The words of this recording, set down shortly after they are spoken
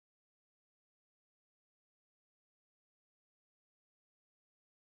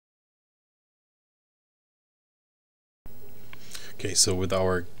Okay, so with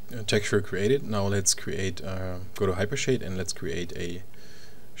our texture created, now let's create, go to Hypershade and let's create a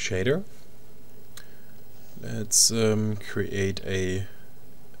shader. Let's create a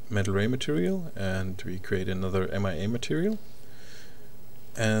metal ray material, and we create another MIA material.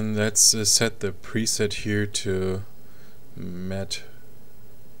 And let's set the preset here to matte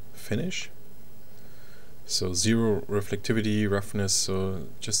finish. So 0 reflectivity, roughness, so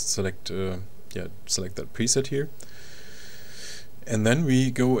just select select that preset here. And then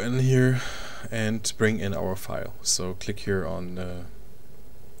we go in here and bring in our file. So click here on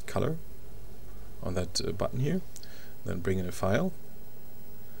color, on that button here, then bring in a file.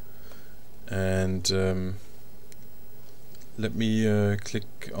 And let me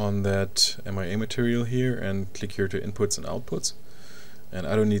click on that MIA material here and click here to inputs and outputs. And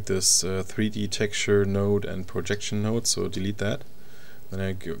I don't need this 3D texture node and projection node, so delete that. Then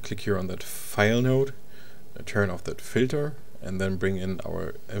I click here on that file node, turn off that filter, and then bring in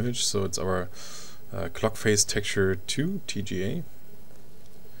our image. So it's our clock face texture 2 TGA.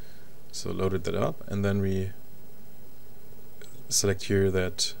 So loaded that up, and then we select here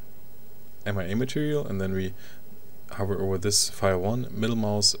that MIA material, and then we hover over this file 1, middle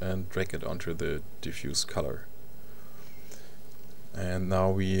mouse, and drag it onto the diffuse color. And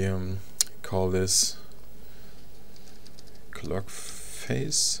now we call this clock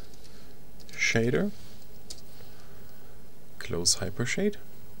face shader. Close Hypershade,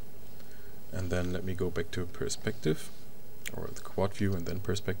 and then let me go back to perspective, or the quad view and then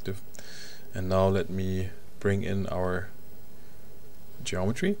perspective. And now let me bring in our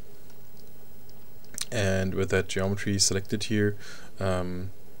geometry, and with that geometry selected here,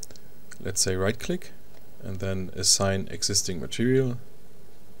 let's say right click and then assign existing material.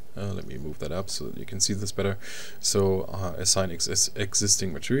 Let me move that up so that you can see this better. So assign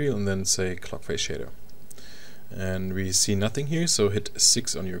existing material and then say clock face shader. And we see nothing here, so hit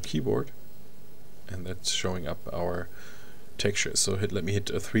 6 on your keyboard, and that's showing up our texture. So let me hit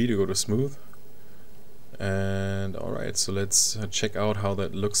a 3 to go to smooth. And alright, so let's check out how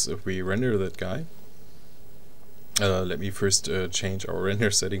that looks if we render that guy. Let me first change our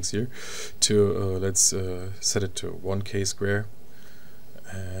render settings here to let's set it to 1K square,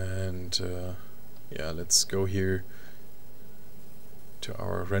 and yeah, let's go here to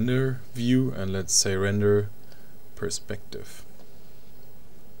our render view and let's say render perspective.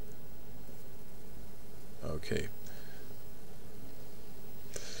 Okay,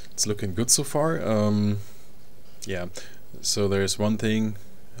 it's looking good so far. Yeah, so there's one thing,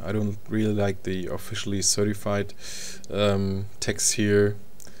 I don't really like the officially certified text here.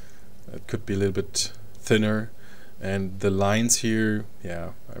 It could be a little bit thinner, and the lines here,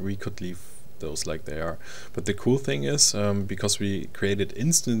 yeah, we could leave those like they are. But the cool thing is, because we created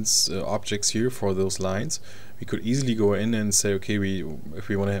instance objects here for those lines, we could easily go in and say, okay, if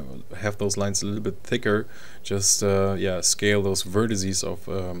we want to have those lines a little bit thicker, just yeah, scale those vertices of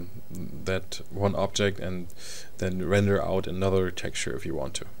that one object and then render out another texture if you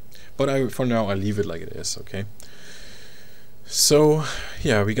want to. But for now I leave it like it is. Okay, so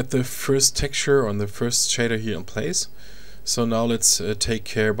yeah, we got the first texture on the first shader here in place. So now let's take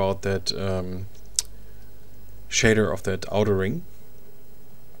care about that shader of that outer ring.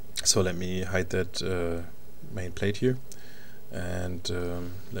 So let me hide that main plate here, and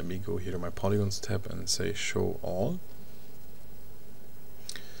let me go here to my polygons tab and say show all.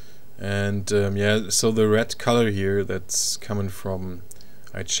 And yeah, so the red color here, that's coming from,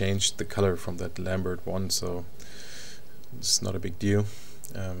 I changed the color from that Lambert one, so it's not a big deal,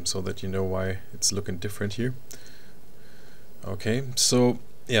 so that you know why it's looking different here. Okay, so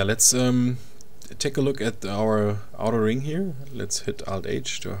yeah, let's take a look at our outer ring here. Let's hit Alt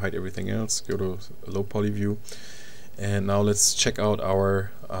H to hide everything else, go to low poly view, and now let's check out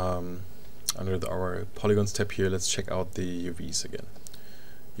our under our polygons tab here, let's check out the UVs again.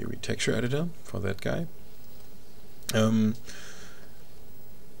 UV texture editor for that guy.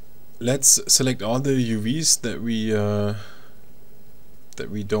 Let's select all the UVs that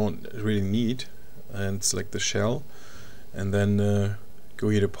we don't really need, and select the shell, and then go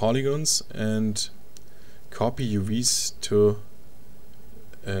here to polygons and copy UVs to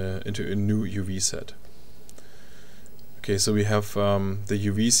into a new UV set. Okay, so we have the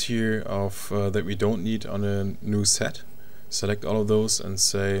UVs here of that we don't need on a new set. Select all of those and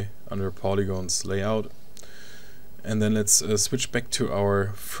say under polygons layout, and then let's switch back to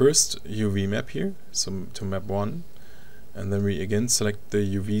our first UV map here, so to map 1, and then we again select the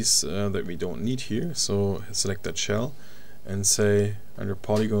UVs that we don't need here, so select that shell and say under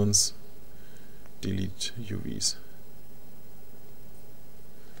polygons delete UVs.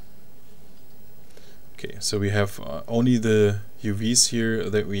 Okay, so we have only the UVs here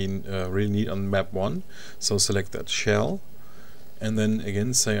that we really need on map 1. So select that shell, and then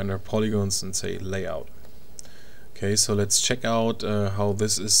again say under polygons and say layout. Okay, so let's check out how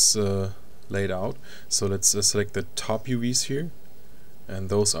this is laid out. So let's select the top UVs here, and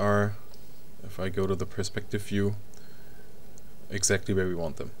those are, if I go to the perspective view, exactly where we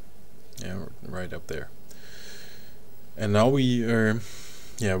want them. Yeah, right up there. And now we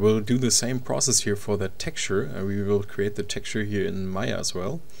we'll do the same process here for the texture, and we will create the texture here in Maya as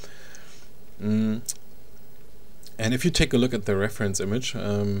well. And if you take a look at the reference image,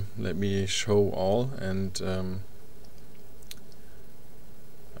 let me show all, and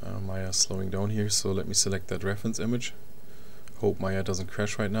Maya's slowing down here, so let me select that reference image. Hope Maya doesn't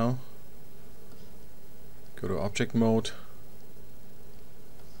crash right now. Go to object mode,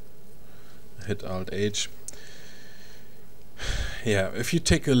 hit Alt H. Yeah, if you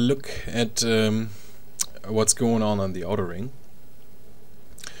take a look at what's going on the outer ring,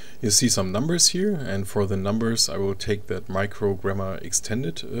 you see some numbers here, and for the numbers I will take that micro grammar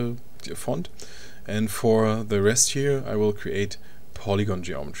extended font, and for the rest here I will create polygon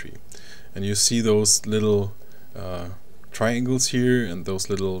geometry. And you see those little triangles here, and those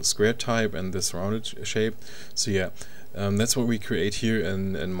little square type, and this rounded shape. So yeah, that's what we create here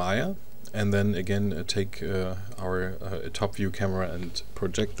in Maya. And then again take our top view camera and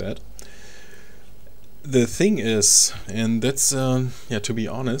project that. The thing is, and that's to be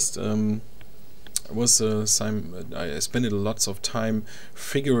honest, I spent lots of time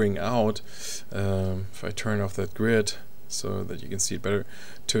figuring out, if I turn off that grid so that you can see it better,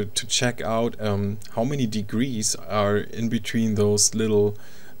 to check out how many degrees are in between those little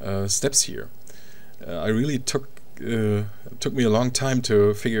steps here. I really took me a long time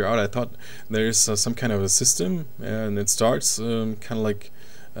to figure out. I thought there's some kind of a system, and it starts kind of like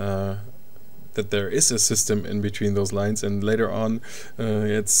that there is a system in between those lines, and later on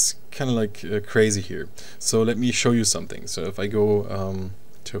it's kind of like crazy here. So let me show you something. So if I go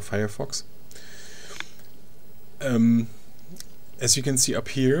to Firefox, as you can see up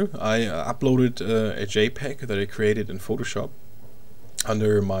here, I uploaded a JPEG that I created in Photoshop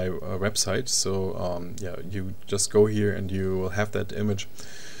under my website. So yeah, you just go here and you will have that image,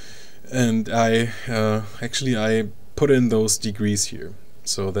 and I put in those degrees here,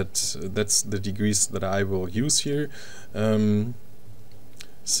 so that's the degrees that I will use here.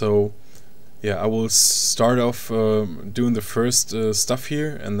 So yeah, I will start off doing the first stuff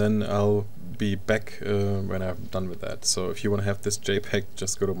here, and then I'll be back when I'm done with that. So if you want to have this JPEG,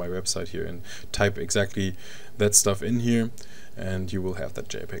 just go to my website here and type exactly that stuff in here, and you will have that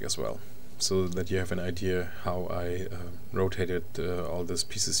JPEG as well, so that you have an idea how I rotated all these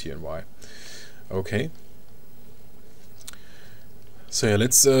pieces here and why. Okay, so yeah,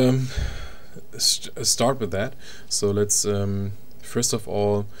 let's start with that. So let's first of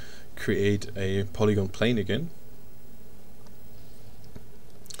all create a polygon plane again,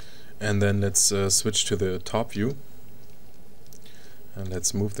 and then let's switch to the top view, and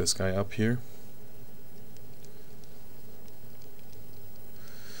let's move this guy up here.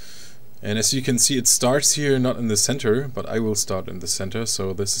 And as you can see, it starts here not in the center, but I will start in the center,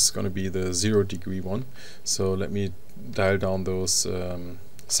 so this is going to be the 0 degree one. So let me dial down those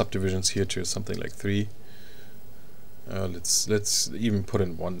subdivisions here to something like 3. Let's even put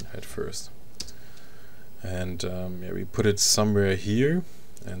in 1 at first, and yeah, we put it somewhere here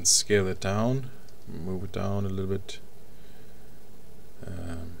and scale it down, move it down a little bit,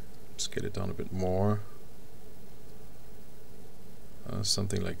 scale it down a bit more,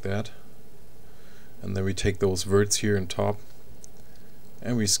 something like that. And then we take those verts here on top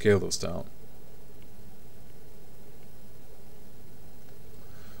and we scale those down.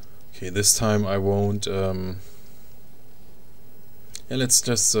 Okay, this time I won't yeah, let's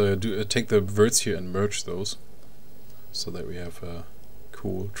just take the verts here and merge those, so that we have a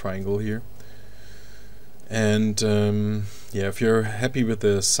cool triangle here. And yeah, if you're happy with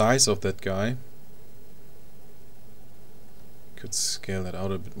the size of that guy, you could scale that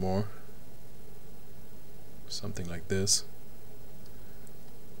out a bit more, something like this.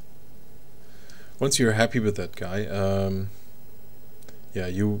 Once you're happy with that guy, yeah,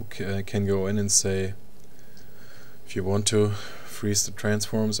 you can go in and say, if you want to, freeze the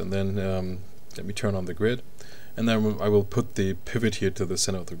transforms, and then let me turn on the grid, and then I will put the pivot here to the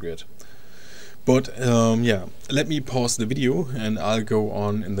center of the grid. But yeah, let me pause the video and I'll go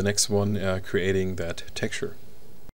on in the next one creating that texture.